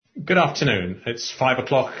Good afternoon. It's 5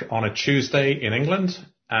 o'clock on a Tuesday in England,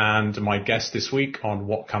 and my guest this week on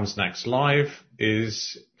What Comes Next Live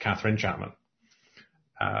is Kathryn Chapman,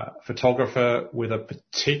 photographer with a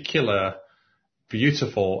particular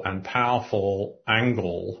beautiful and powerful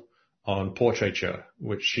angle on portraiture,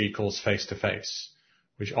 which she calls face-to-face,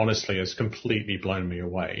 which honestly has completely blown me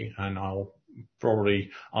away. And I'll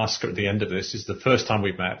probably ask her at the end of this, is the first time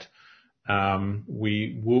we've met.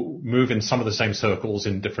 We will move in some of the same circles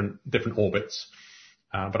in different orbits.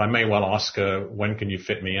 But I may well ask her, when can you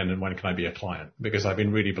fit me in and when can I be a client? Because I've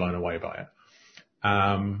been really blown away by it.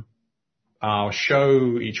 Our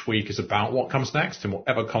show each week is about what comes next in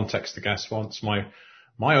whatever context the guest wants. My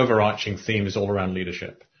overarching theme is all around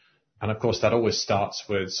leadership. And of course, that always starts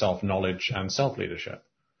with self-knowledge and self-leadership.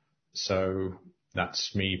 So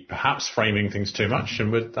that's me perhaps framing things too much.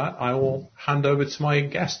 And with that, I will hand over to my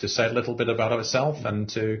guest to say a little bit about herself and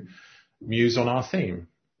to muse on our theme.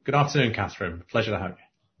 Good afternoon, Kathryn. Pleasure to have you.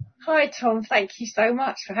 Hi, Tom. Thank you so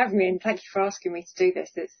much for having me, and thank you for asking me to do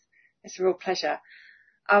this. It's a real pleasure.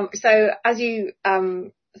 So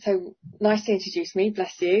nice to introduce me.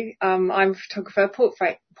 Bless you. I'm a photographer,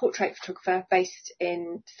 portrait photographer based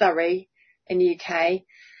in Surrey in the UK.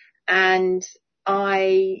 And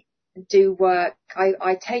I do work,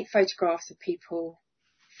 I take photographs of people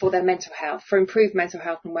for their mental health, for improved mental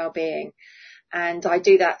health and well-being. And I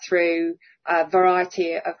do that through a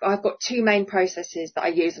variety of, I've got two main processes that I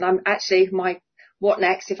use. And I'm actually, what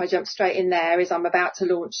next, if I jump straight in there, is I'm about to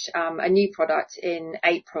launch a new product in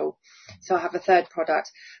April. So I have a third product.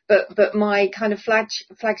 But my kind of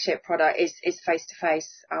flagship product is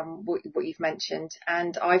face-to-face, what you've mentioned.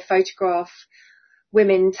 And I photograph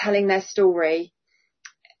women telling their story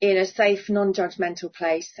in a safe, non-judgmental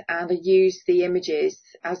place, and I use the images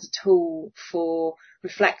as a tool for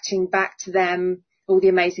reflecting back to them all the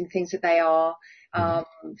amazing things that they are,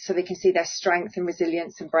 so they can see their strength and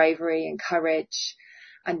resilience and bravery and courage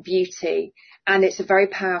and beauty. And it's a very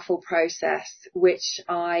powerful process, which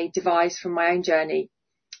I devised from my own journey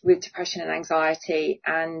with depression and anxiety.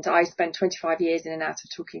 And I spent 25 years in and out of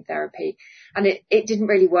talking therapy, and it didn't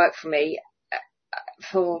really work for me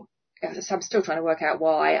so I'm still trying to work out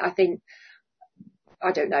why. I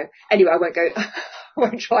don't know. Anyway, I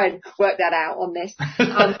won't try and work that out on this.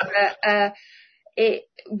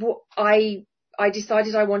 I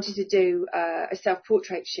decided I wanted to do a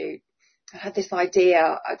self-portrait shoot. I had this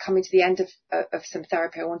idea coming to the end of some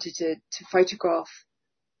therapy. I wanted to photograph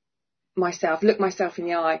myself, look myself in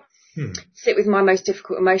the eye, sit with my most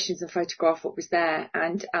difficult emotions and photograph what was there.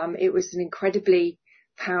 And it was an incredibly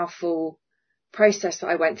powerful process that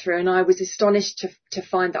I went through, and I was astonished to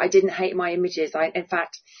find that I didn't hate my images. In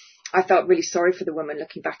fact, I felt really sorry for the woman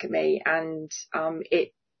looking back at me, and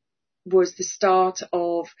it was the start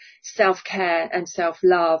of self-care and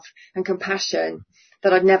self-love and compassion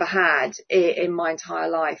that I'd never had in my entire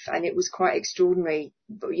life. And it was quite extraordinary.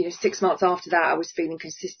 But, 6 months after that, I was feeling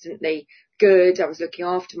consistently good. I was looking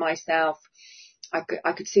after myself. I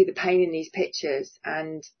could see the pain in these pictures,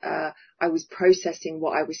 and I was processing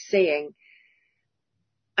what I was seeing.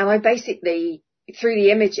 And I basically, through the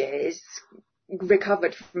images,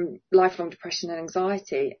 recovered from lifelong depression and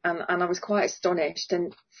anxiety. And I was quite astonished.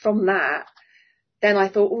 And from that, then I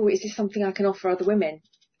thought, is this something I can offer other women?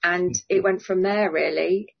 And it went from there,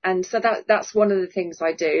 really. And so that's one of the things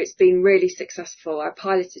I do. It's been really successful. I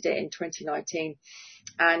piloted it in 2019,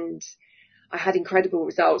 and I had incredible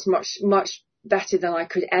results, much, much better than I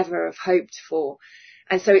could ever have hoped for.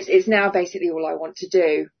 And so it's now basically all I want to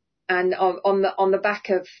do. And on the back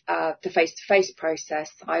of the face-to-face process,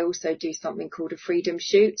 I also do something called a freedom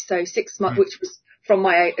shoot. So 6 months, which was from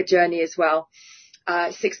my journey as well.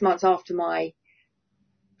 6 months after my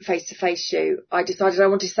face-to-face shoot, I decided I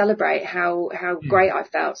wanted to celebrate how great I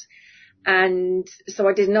felt. And so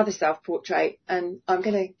I did another self-portrait, and I'm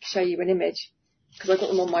going to show you an image because I've got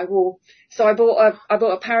them on my wall. So I bought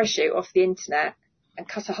a parachute off the internet and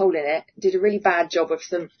cut a hole in it. Did a really bad job of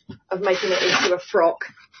making it into a frock.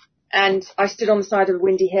 And I stood on the side of a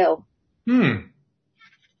windy hill.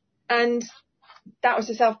 And that was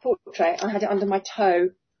a self-portrait. I had it under my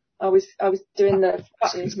toe. I was doing the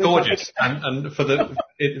buttons. It's gorgeous. And for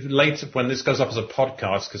later, when this goes up as a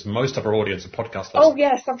podcast, because most of our audience are podcast listeners. Oh,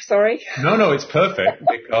 yes, I'm sorry. No, it's perfect,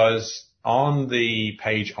 because on the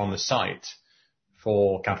page on the site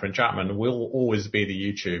for Kathryn Chapman will always be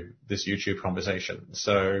this YouTube conversation.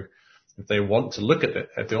 So if they want to look at it,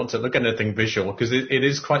 if they want to look at anything visual, because it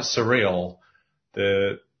is quite surreal.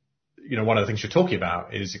 One of the things you're talking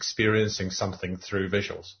about is experiencing something through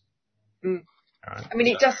visuals. Right? I mean,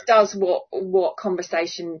 it just does what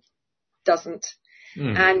conversation doesn't.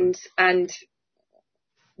 And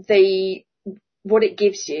what it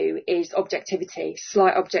gives you is objectivity,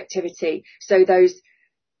 slight objectivity. So those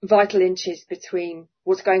vital inches between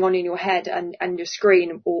what's going on in your head and your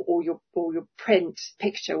screen or your print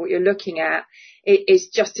picture, what you're looking at, it is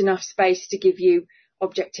just enough space to give you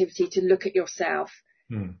objectivity to look at yourself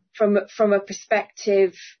from a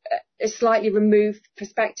perspective, a slightly removed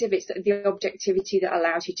perspective. It's the objectivity that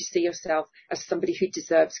allows you to see yourself as somebody who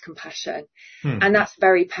deserves compassion. And that's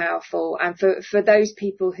very powerful. And for those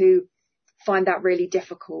people who find that really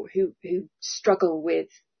difficult, who struggle with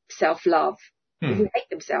self-love, who hate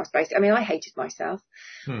themselves, basically. I mean, I hated myself,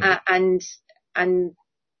 and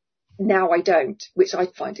now I don't, which I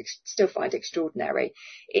still find extraordinary.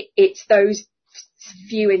 It's those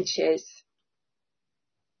few inches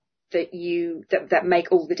that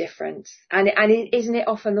make all the difference. And isn't it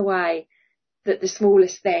often the way that the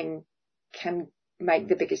smallest thing can make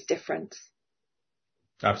the biggest difference?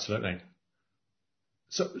 Absolutely.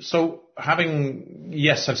 So I've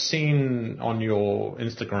seen on your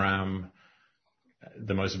Instagram,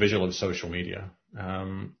 the most visual of social media,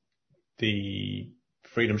 the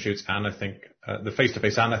freedom shoots, and I think the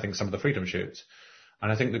face-to-face, and I think some of the freedom shoots.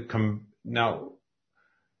 And I think now,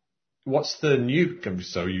 what's the new?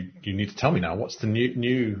 So you need to tell me now. What's the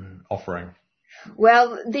new offering?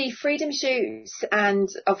 Well, the freedom shoots and,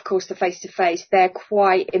 of course, the face-to-face, they're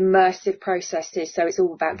quite immersive processes. So it's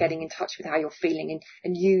all about getting in touch with how you're feeling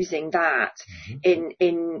and using that in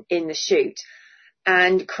the shoot.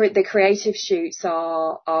 And the creative shoots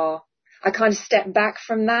are I kind of step back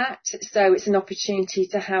from that. So it's an opportunity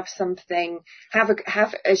to have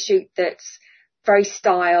a shoot that's very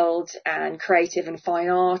styled and creative and fine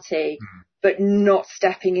arty, but not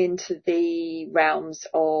stepping into the realms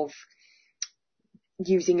of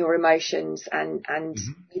using your emotions and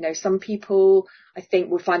some people I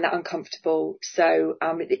think will find that uncomfortable. So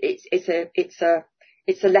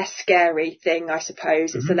it's a less scary thing, I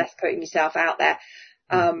suppose. It's a less putting yourself out there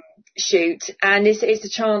shoot, and it's a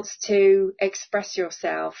chance to express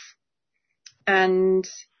yourself and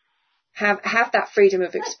have that freedom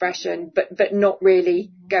of expression, but not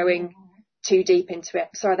really going too deep into it.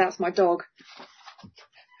 Sorry, that's my dog.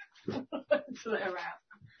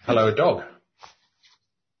 Hello, dog.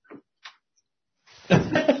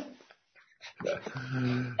 I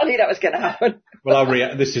knew that was going to happen. Well,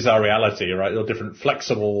 this is our reality, right? You're different,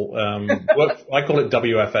 flexible work. I call it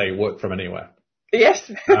WFA, work from anywhere.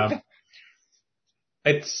 Yes.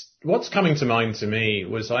 What's coming to mind to me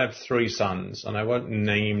was I have 3 sons, and I won't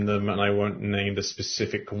name them, and I won't name the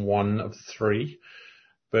specific one of the 3.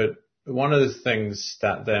 But one of the things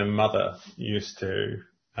that their mother used to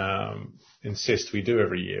insist we do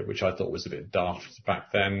every year, which I thought was a bit daft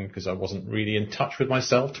back then because I wasn't really in touch with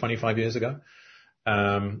myself 25 years ago,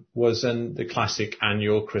 was in the classic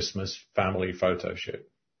annual Christmas family photo shoot.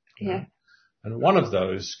 Yeah. And one of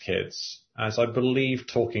those kids, as I believe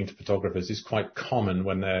talking to photographers is quite common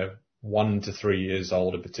when they're 1 to 3 years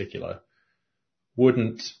old in particular,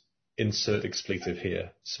 wouldn't insert expletive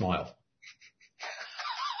here, smile.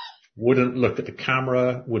 Wouldn't look at the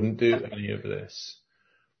camera, wouldn't do any of this.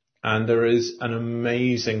 And there is an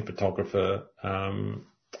amazing photographer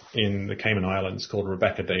in the Cayman Islands called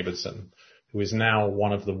Rebecca Davidson, who is now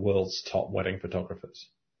one of the world's top wedding photographers.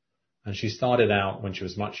 And she started out when she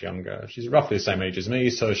was much younger. She's roughly the same age as me,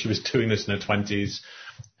 so she was doing this in her 20s.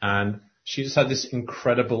 And she just had this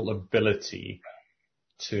incredible ability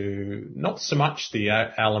to not so much the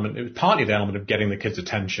element, it was partly the element of getting the kids'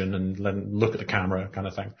 attention and letting look at the camera kind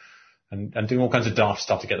of thing. And doing all kinds of daft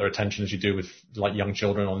stuff to get their attention as you do with like young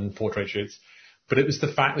children on portrait shoots. But it was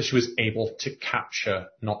the fact that she was able to capture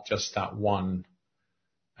not just that one.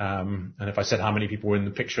 And if I said how many people were in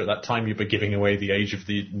the picture at that time, you'd be giving away the age of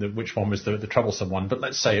which one was the troublesome one. But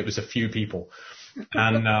let's say it was a few people.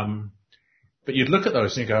 And, but you'd look at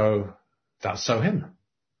those and you go, that's so him.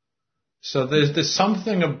 So there's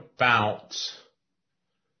something about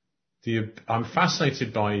I'm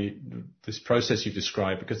fascinated by this process you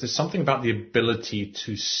described because there's something about the ability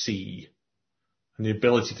to see and the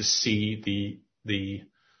ability to see the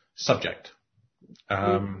subject.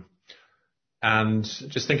 And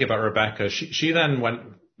just thinking about Rebecca, she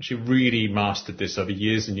really mastered this over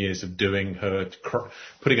years and years of doing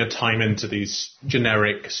putting her time into these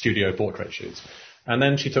generic studio portrait shoots. And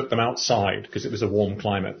then she took them outside because it was a warm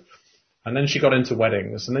climate. And then she got into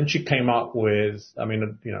weddings, and then she came up with,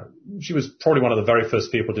 she was probably one of the very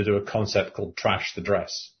first people to do a concept called Trash the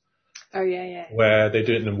Dress. Oh, yeah. Where they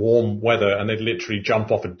do it in warm weather, and they'd literally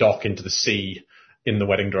jump off a dock into the sea in the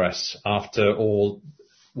wedding dress normally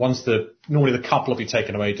the couple will be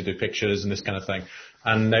taken away to do pictures and this kind of thing.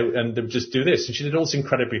 And they would just do this. And she did all this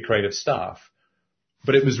incredibly creative stuff.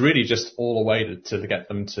 but it was really just all a way to get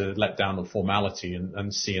them to let down the formality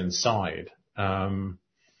and see inside. And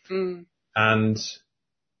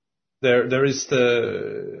there is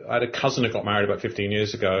I had a cousin who got married about 15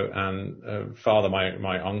 years ago, and father,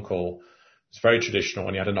 my uncle, was very traditional,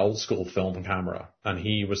 and he had an old school film camera, and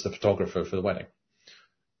he was the photographer for the wedding.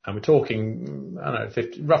 And we're talking, I don't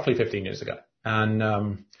know, roughly 15 years ago.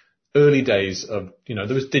 And early days of, there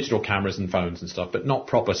was digital cameras and phones and stuff, but not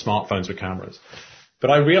proper smartphones with cameras. But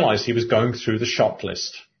I realized he was going through the shot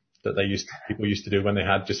list that people used to do when they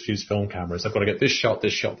had just used film cameras. I've got to get this shot,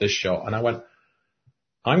 this shot, this shot. And I went,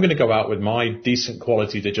 I'm going to go out with my decent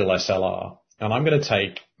quality digital SLR, and I'm going to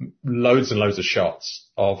take loads and loads of shots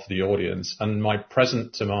of the audience. And my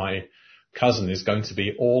present to my cousin is going to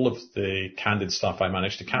be all of the candid stuff I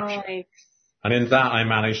managed to capture. Nice. And in that, I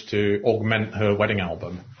managed to augment her wedding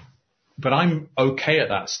album. But I'm okay at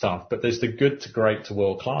that stuff. But there's the good to great to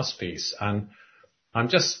world class piece. And I'm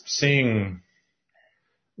just seeing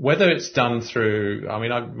whether it's done through,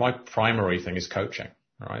 my primary thing is coaching,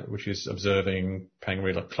 right? Which is observing, paying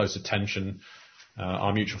really close attention.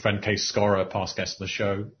 Our mutual friend, Kay Scorer, past guest on the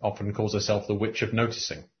show, often calls herself the witch of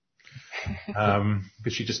noticing.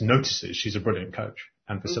 Because she just notices. She's a brilliant coach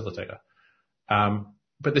and facilitator.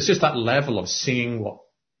 But there's just that level of seeing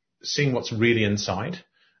what's really inside.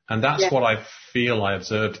 And that's what I feel I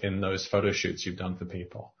observed in those photo shoots you've done for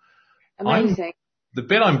people. Amazing. The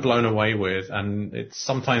bit I'm blown away with, and it's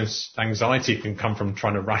sometimes anxiety can come from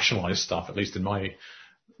trying to rationalize stuff, at least in my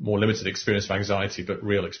more limited experience of anxiety, but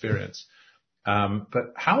real experience.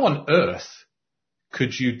 But how on earth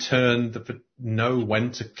could you know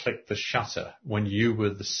when to click the shutter when you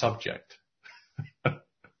were the subject?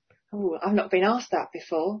 Oh, I've not been asked that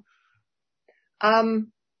before.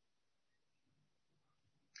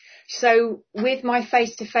 So with my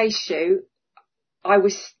face-to-face shoot, I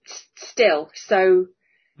was still, so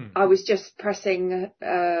I was just pressing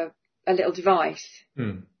a little device.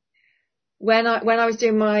 When I was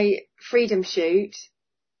doing my freedom shoot,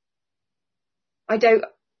 I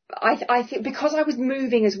think because I was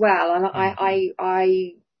moving as well, and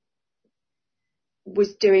I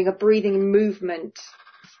was doing a breathing and movement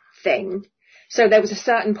thing. So there was a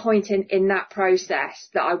certain point in that process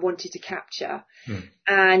that I wanted to capture.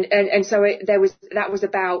 And so that was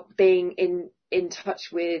about being in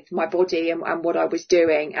touch with my body and what I was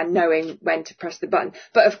doing and knowing when to press the button.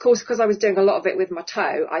 But of course, because I was doing a lot of it with my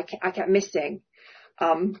toe, I kept missing.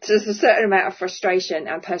 So there's a certain amount of frustration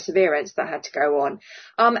and perseverance that had to go on.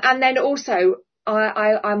 And then also,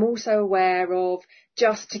 I'm also aware of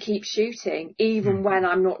just to keep shooting, even when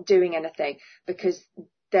I'm not doing anything, because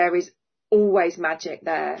there is always magic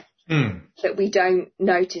there that we don't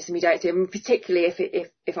notice and we don't see. I mean, particularly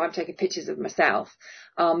if I'm taking pictures of myself,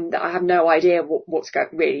 that I have no idea what's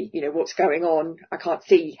going on. I can't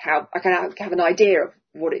see how I can have an idea of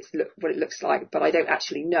what it looks like, but I don't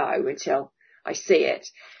actually know until I see it.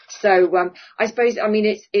 So I suppose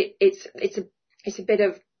it's a bit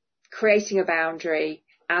of creating a boundary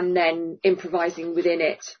and then improvising within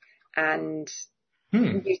it and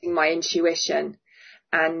using my intuition.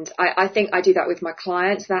 And I think I do that with my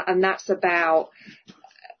clients, that's about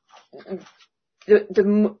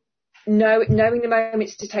knowing the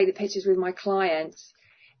moments to take the pictures with my clients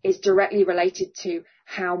is directly related to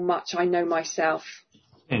how much I know myself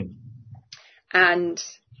and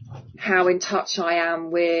how in touch I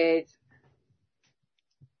am with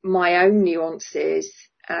my own nuances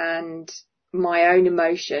and my own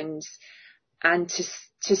emotions, and to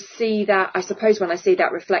see that, I suppose, when I see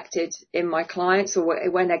that reflected in my clients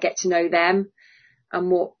or when I get to know them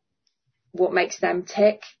and what makes them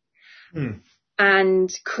tick,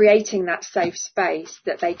 and creating that safe space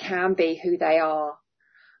that they can be who they are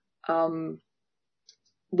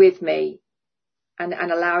with me, and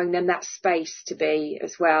allowing them that space to be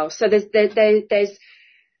as well. So there's the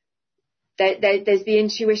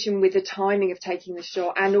intuition with the timing of taking the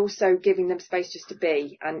shot, and also giving them space just to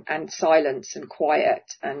be and silence and quiet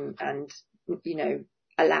and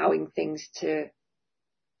allowing things to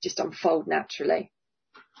just unfold naturally.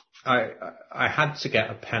 I had to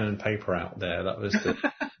get a pen and paper out there. That was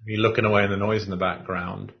me looking away in the noise in the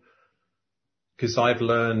background, because I've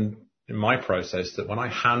learned in my process that when I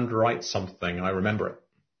handwrite something, I remember it.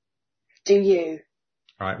 Do you?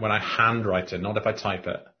 Right, when I handwrite it, not if I type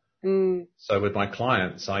it. So with my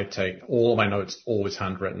clients, I take all my notes, always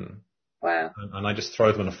handwritten. Wow. And I just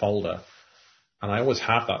throw them in a folder. And I always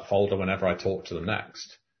have that folder whenever I talk to them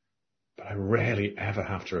next. But I rarely ever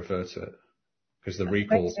have to refer to it because the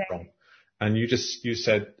recall's wrong. And you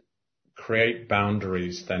said, create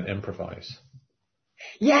boundaries, then improvise.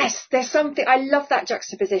 Yes, there's something, I love that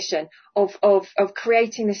juxtaposition of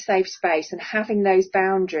creating this safe space and having those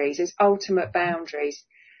boundaries, those ultimate boundaries,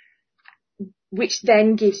 which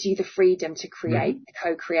then gives you the freedom to create,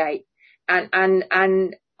 co-create. And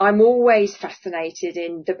I'm always fascinated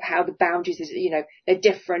in how the boundaries is, they're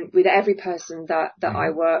different with every person that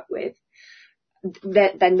I work with.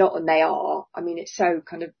 They're not, and they are. I mean, it's so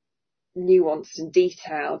kind of nuanced and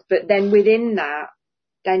detailed, but then within that,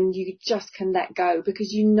 then you just can let go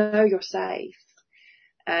because you're safe.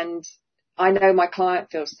 And I know my client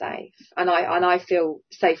feels safe, and I feel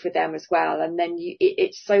safe with them as well. And then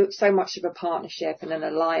it's so much of a partnership and an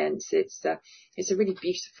alliance. It's a really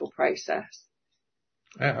beautiful process.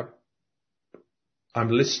 I'm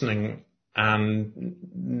listening,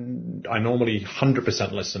 and I normally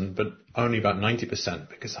 100% listen, but only about 90%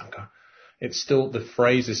 because the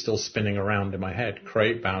phrase is still spinning around in my head.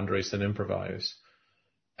 Create boundaries and improvise.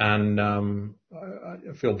 And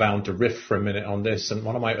I feel bound to riff for a minute on this. And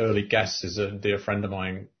one of my early guests is a dear friend of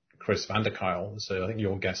mine, Chris Vanderkyle. So I think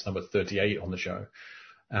you're guest number 38 on the show.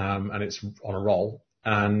 And it's on a roll.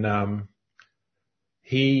 And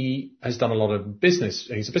he has done a lot of business.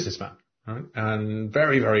 He's a businessman, right? And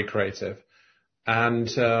very, very creative. And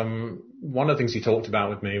one of the things he talked about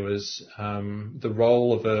with me was the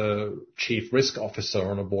role of a chief risk officer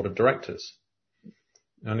on a board of directors.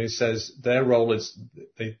 And he says their role is,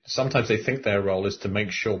 sometimes they think their role is to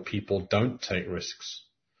make sure people don't take risks.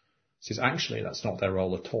 He says, actually, that's not their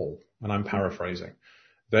role at all. And I'm paraphrasing.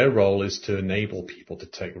 Their role is to enable people to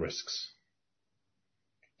take risks.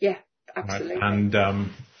 Yeah, absolutely. Right?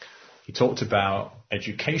 And he talked about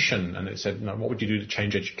education, and it said, no, what would you do to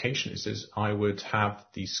change education? He says, I would have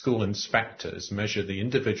the school inspectors measure the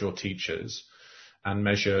individual teachers and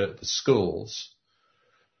measure the schools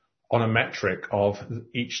on a metric of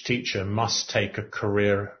each teacher must take a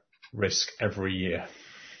career risk every year.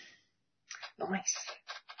 Nice.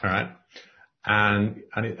 All right.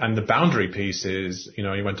 And the boundary piece is, he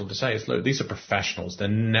went on to say, look, these are professionals. They're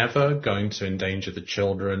never going to endanger the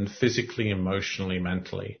children physically, emotionally,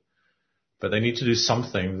 mentally. But they need to do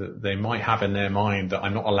something that they might have in their mind that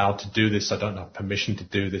I'm not allowed to do this. I don't have permission to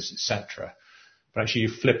do this, etc. But actually you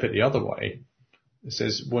flip it the other way. It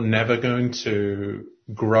says we're never going to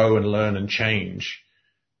grow and learn and change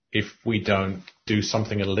if we don't do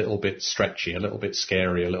something a little bit stretchy, a little bit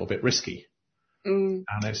scary, a little bit risky. And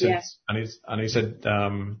it says, and he said,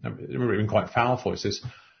 even quite powerful. It says,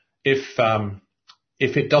 if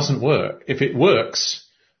it doesn't work, if it works,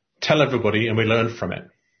 tell everybody and we learn from it.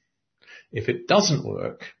 If it doesn't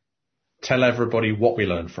work, tell everybody what we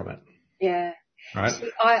learned from it. Yeah. Right.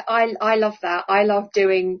 See, I love that. I love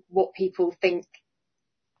doing what people think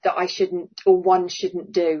that I shouldn't or one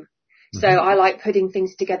shouldn't do. So I like putting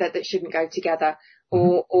things together that shouldn't go together,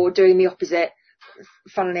 or doing the opposite.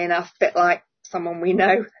 Funnily enough, a bit like someone we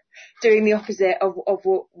know, doing the opposite of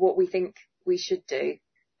what we think we should do.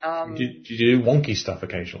 Do you do wonky stuff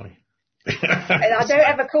occasionally? I don't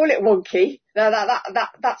ever call it wonky. No,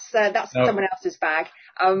 that's someone else's bag.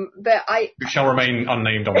 But we shall remain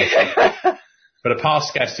unnamed on this one. But a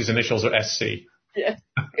past guest, his initials are SC. Yeah.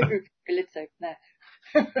 Galito, no.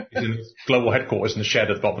 He's in global headquarters in the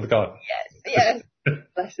shed at the bottom of the garden. Yes.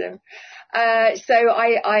 Bless him. So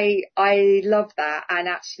I love that. And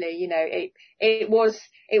actually, it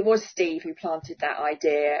was Steve who planted that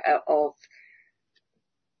idea of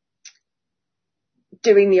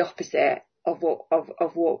doing the opposite of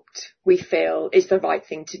what we feel is the right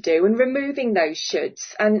thing to do, and removing those shoulds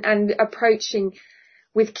and approaching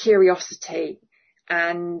with curiosity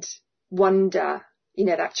and wonder,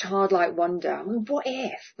 that childlike wonder. I mean, what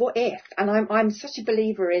if? And I'm such a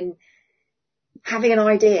believer in having an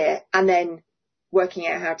idea and then working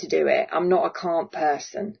out how to do it. I'm not a can't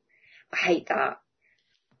person. I hate that.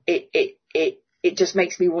 It just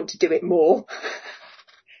makes me want to do it more.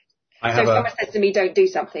 So if someone says to me, don't do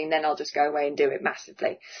something, then I'll just go away and do it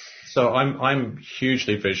massively. So I'm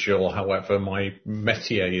hugely visual. However, my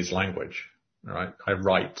métier is language, right? I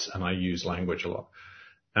write and I use language a lot.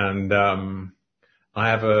 And I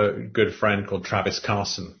have a good friend called Travis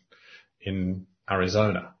Carson in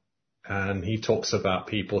Arizona, and he talks about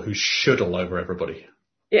people who should all over everybody.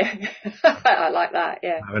 Yeah, I like that,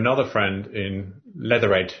 yeah. I have another friend in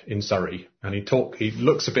Leatherhead in Surrey, and he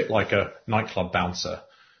looks a bit like a nightclub bouncer.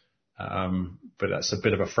 But that's a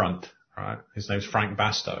bit of a front, right? His name's Frank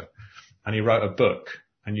Bastow, and he wrote a book,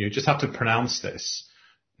 and you just have to pronounce this,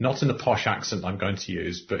 not in the posh accent I'm going to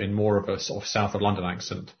use, but in more of a sort of south of London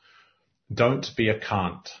accent. Don't be a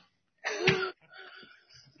can't.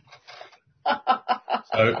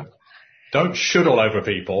 So Don't should all over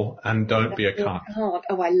people, and don't be a cunt.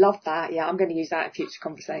 Oh, I love that. Yeah, I'm going to use that in future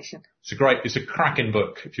conversation. It's a cracking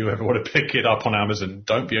book if you ever want to pick it up on Amazon.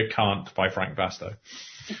 Don't Be a Cunt by Frank Basto.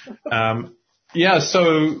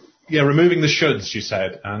 Removing the shoulds, you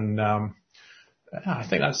said, and I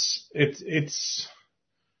think that's it. It's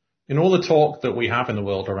in all the talk that we have in the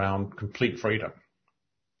world around complete freedom.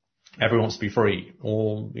 Everyone wants to be free,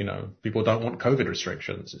 or people don't want COVID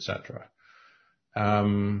restrictions, etc.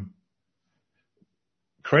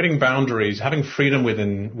 Creating boundaries, having freedom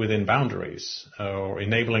within boundaries, or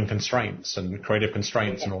enabling constraints and creative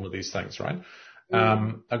constraints and all of these things, right?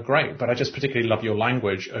 Are great. But I just particularly love your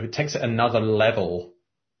language. It takes it another level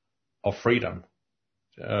of freedom,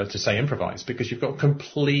 to say improvise, because you've got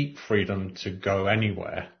complete freedom to go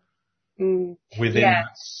anywhere within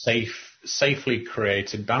that safely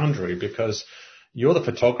created boundary, because you're the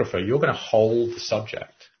photographer. You're going to hold the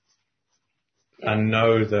subject. And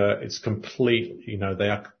know that it's complete,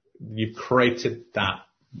 you've created that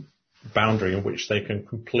boundary in which they can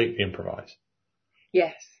completely improvise.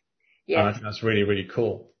 Yes. And I think that's really, really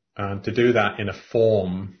cool. And to do that in a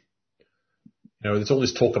form, there's all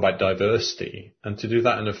this talk about diversity, and to do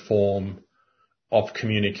that in a form of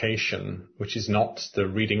communication, which is not the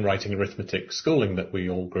reading, writing, arithmetic schooling that we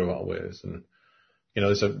all grew up with. And,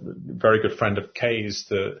 there's a very good friend of Kay's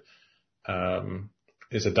that,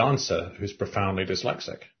 is a dancer who's profoundly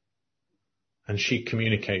dyslexic, and she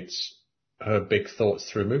communicates her big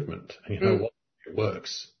thoughts through movement, and what, it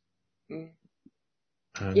works. And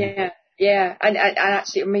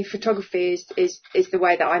actually, I mean, photography is the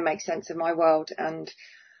way that I make sense of my world, and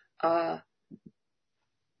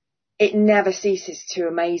it never ceases to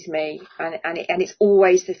amaze me, and it's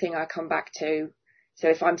always the thing I come back to. So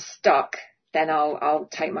if I'm stuck, then I'll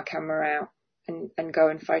take my camera out and go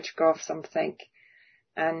and photograph something.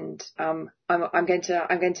 And I'm going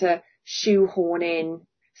to shoehorn in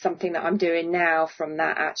something that I'm doing now from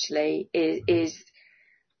that. Actually, is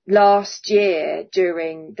last year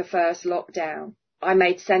during the first lockdown, I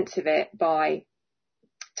made sense of it by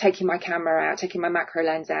taking my camera out, taking my macro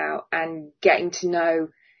lens out, and getting to know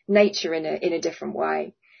nature in a different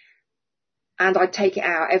way. And I'd take it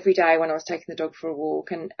out every day when I was taking the dog for a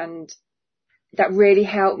walk, and that really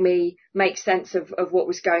helped me make sense of what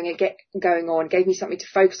was going on, gave me something to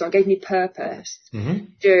focus on, gave me purpose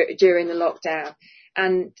during the lockdown.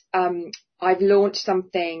 And I've launched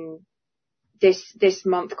something this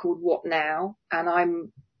month called What Now? And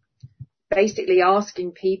I'm basically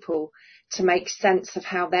asking people to make sense of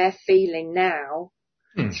how they're feeling now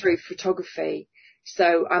through photography.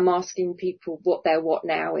 So I'm asking people what their what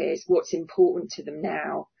now is, what's important to them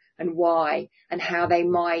now, and why, and how they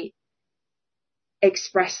might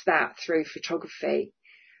express that through photography.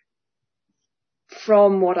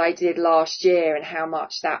 From what I did last year and how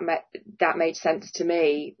much that made sense to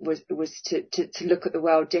me was to look at the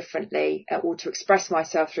world differently, or to express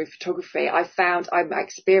myself through photography. I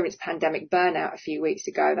experienced pandemic burnout a few weeks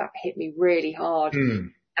ago. That hit me really hard,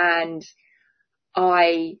 and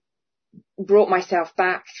I brought myself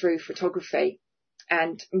back through photography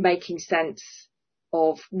and making sense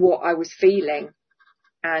of what I was feeling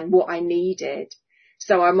and what I needed.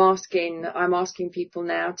 So I'm asking people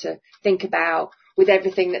now to think about, with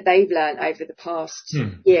everything that they've learned over the past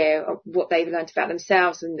year, what they've learned about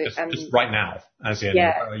themselves, and just right now, as in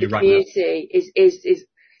the right community now. is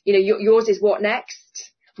yours is what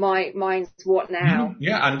next, mine's what now.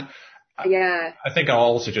 And I think I'll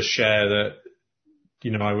also just share that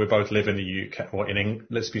we both live in the UK, or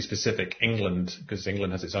let's be specific, England, because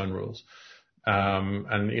England has its own rules.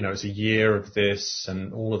 And it's a year of this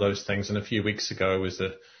and all of those things. And a few weeks ago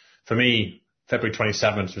for me, February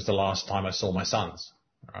 27th was the last time I saw my sons,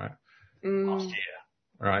 right? Last year,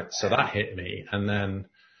 right? So that hit me. And then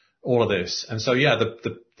all of this. And so,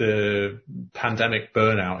 the pandemic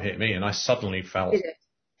burnout hit me, and I suddenly felt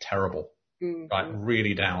terrible, right?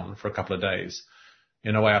 Really down for a couple of days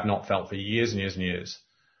in a way I've not felt for years and years and years.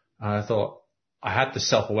 And I thought I had the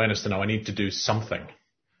self-awareness to know I need to do something.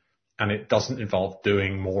 And it doesn't involve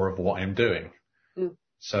doing more of what I'm doing.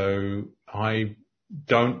 So I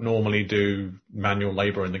don't normally do manual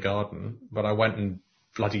labor in the garden, but I went and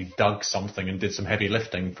bloody dug something and did some heavy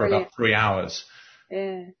lifting for about 3 hours.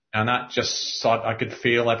 Yeah. And that just, I could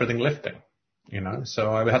feel everything lifting,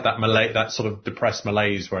 So I had that sort of depressed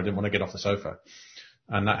malaise where I didn't want to get off the sofa,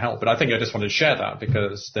 and that helped. But I think I just wanted to share that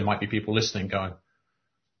because there might be people listening going,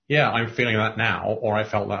 yeah, I'm feeling that now, or I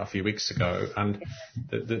felt that a few weeks ago. And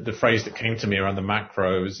the phrase that came to me around the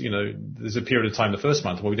macros, there's a period of time the first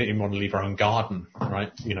month where we didn't even want to leave our own garden,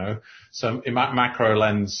 right? So in macro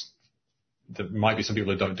lens, there might be some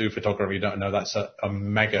people who don't do photography, don't know that's a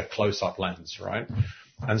mega close-up lens, right?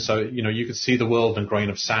 And so, you could see the world in a grain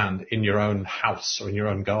of sand in your own house or in your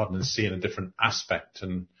own garden and see in a different aspect.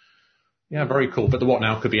 And yeah, very cool. But the what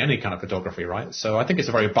now could be any kind of photography, right? So I think it's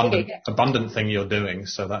a very abundant thing you're doing.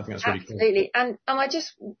 So I think that's really cool. Absolutely. And I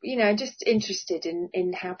just, just interested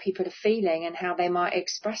in how people are feeling and how they might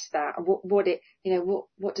express that and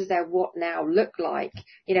what does their what now look like?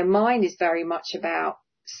 Mine is very much about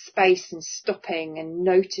space and stopping and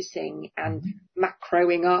noticing and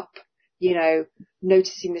macroing up,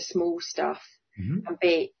 noticing the small stuff and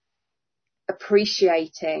be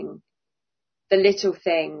appreciating the little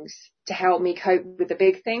things to help me cope with the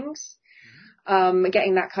big things,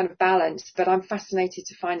 getting that kind of balance. But I'm fascinated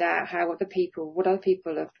to find out what other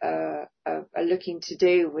people are looking to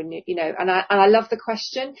do when, and I love the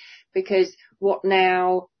question, because what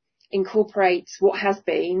now incorporates what has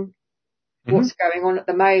been, what's going on at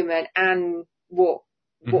the moment, and what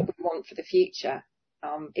we want for the future.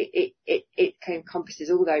 It encompasses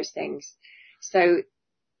all those things. So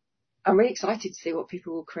I'm really excited to see what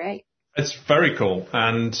people will create. It's very cool.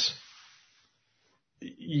 And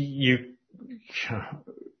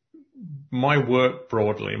my work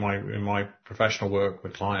broadly, my professional work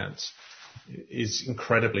with clients is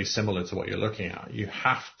incredibly similar to what you're looking at. You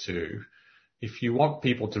have to, if you want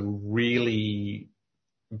people to really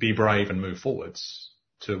be brave and move forwards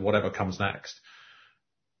to whatever comes next,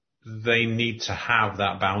 they need to have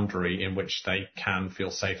that boundary in which they can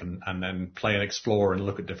feel safe and then play and explore and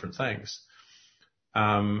look at different things.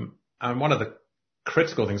 And one of the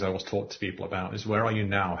critical things I always talk to people about is, where are you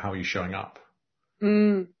now? How are you showing up?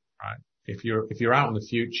 Right. If you're out in the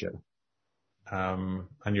future, and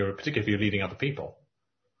particularly if you're leading other people,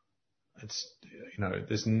 it's,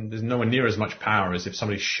 there's nowhere near as much power as if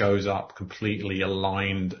somebody shows up completely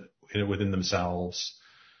aligned within themselves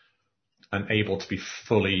and able to be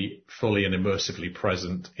fully and immersively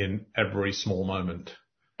present in every small moment.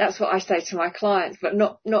 That's what I say to my clients, but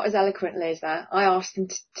not as eloquently as that. I ask them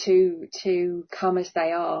to come as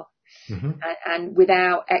they are, and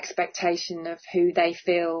without expectation of who they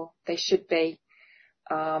feel they should be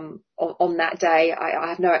on that day. I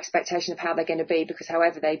have no expectation of how they're going to be, because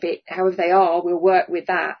however they are, we'll work with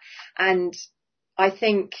that. And I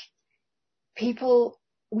think we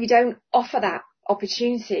don't offer that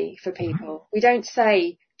opportunity for people. We don't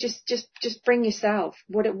say, just bring yourself.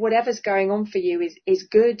 Whatever's going on for you is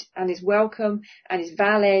good and is welcome and is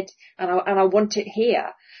valid, and I want it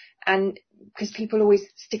here. And because people always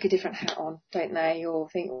stick a different hat on, don't they? Or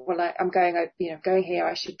think, well, I'm going here,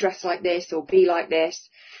 I should dress like this or be like this.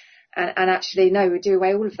 And actually, no, we do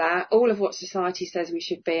away all of that, all of what society says we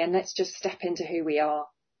should be, and let's just step into who we are.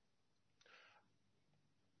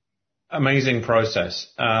 Amazing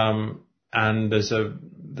process. And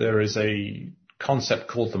there is a concept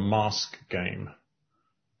called the mask game,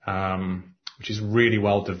 which is really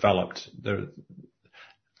well developed.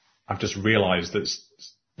 I've just realized that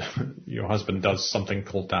your husband does something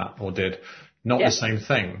called that, or did. Not the same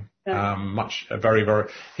thing.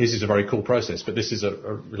 His is a very cool process, but this is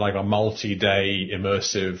like a multi-day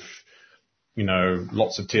immersive,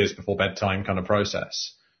 lots of tears before bedtime kind of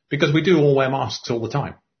process, because we do all wear masks all the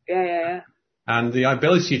time. Yeah. And the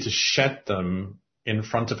ability to shed them in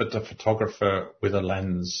front of a photographer with a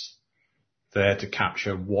lens there to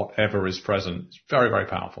capture whatever is present is very, very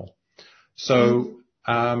powerful. So,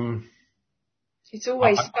 it's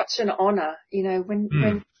always such an honor,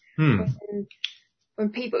 when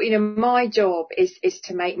people, my job is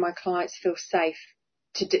to make my clients feel safe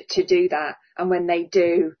to do that. And when they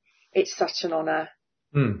do, it's such an honor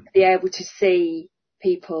to be able to see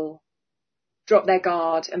people drop their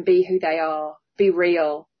guard and be who they are, be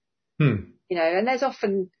real, and there's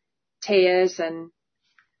often tears and,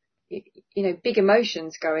 big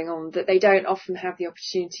emotions going on that they don't often have the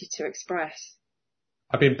opportunity to express.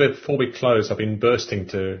 Before we close, I've been bursting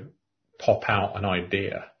to pop out an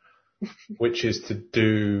idea, which is to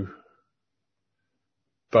do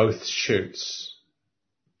both shoots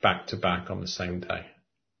back to back on the same day.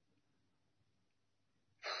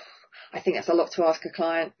 I think that's a lot to ask a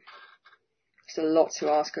client. It's a lot to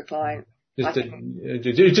ask a client. Just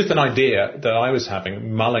an idea that I was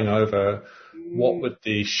having, mulling over what would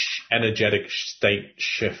the energetic state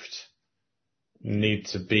shift need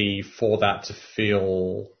to be for that to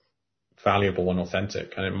feel valuable and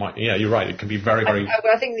authentic. And it might, you're right. It can be very, very.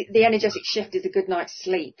 I think the energetic shift is a good night's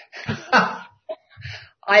sleep.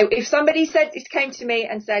 If somebody came to me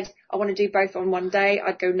and said, I want to do both on one day,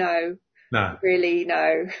 I'd go, no. Really,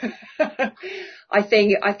 no. I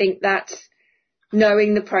think that's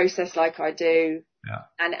knowing the process like I do,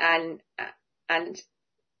 and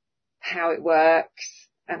how it works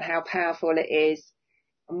and how powerful it is,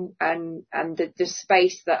 and the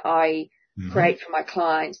space that I create for my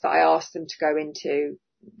clients, that I ask them to go into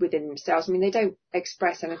within themselves. I mean, they don't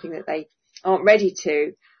express anything that they aren't ready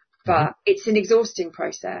to, but it's an exhausting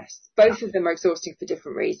process. Both of them are exhausting for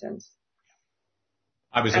different reasons.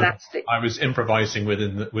 I was improvising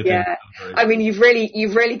within. Yeah. I mean, you've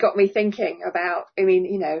really got me thinking about, I mean,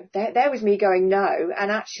 you know, there was me going no,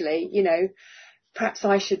 and actually, you know, perhaps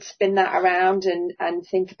I should spin that around and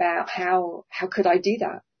think about how could I do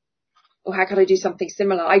that? Or how could I do something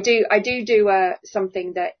similar? I do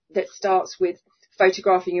something that starts with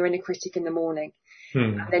photographing your inner critic in the morning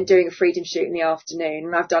and then doing a freedom shoot in the afternoon.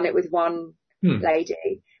 And I've done it with one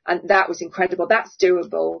lady, and that was incredible. That's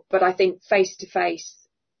doable, but I think face to face.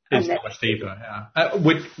 It's much deeper, yeah.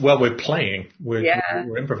 We're playing,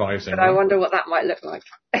 we're improvising. But right? I wonder what that might look like.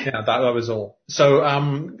 Yeah, that was all. So,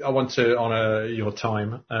 I want to honour your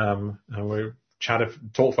time. And we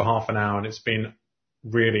talk for half an hour, and it's been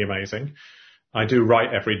really amazing. I do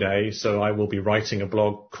write every day, so I will be writing a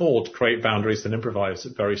blog called Create Boundaries and Improvise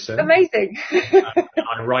very soon. Amazing.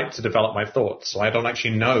 I write to develop my thoughts, so I don't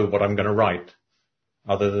actually know what I'm going to write,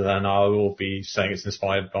 other than I will be saying it's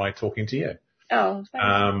inspired by talking to you. Oh,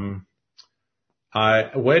 thanks.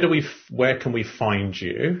 Where can we find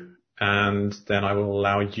you? And then I will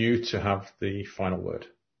allow you to have the final word.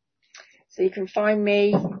 So you can find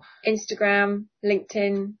me Instagram,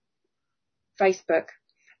 LinkedIn, Facebook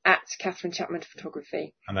at Kathryn Chapman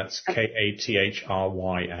Photography. And that's Kathryn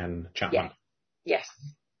Chapman. Yeah. Yes.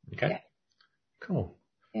 Okay. Yeah. Cool.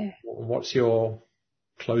 Yeah. What's your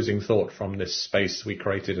closing thought from this space we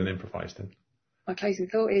created and improvised in? My closing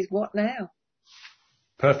thought is, what now?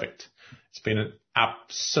 Perfect. It's been an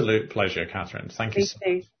absolute pleasure, Kathryn. Thank you so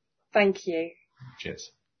much. Thank you.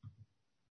 Cheers.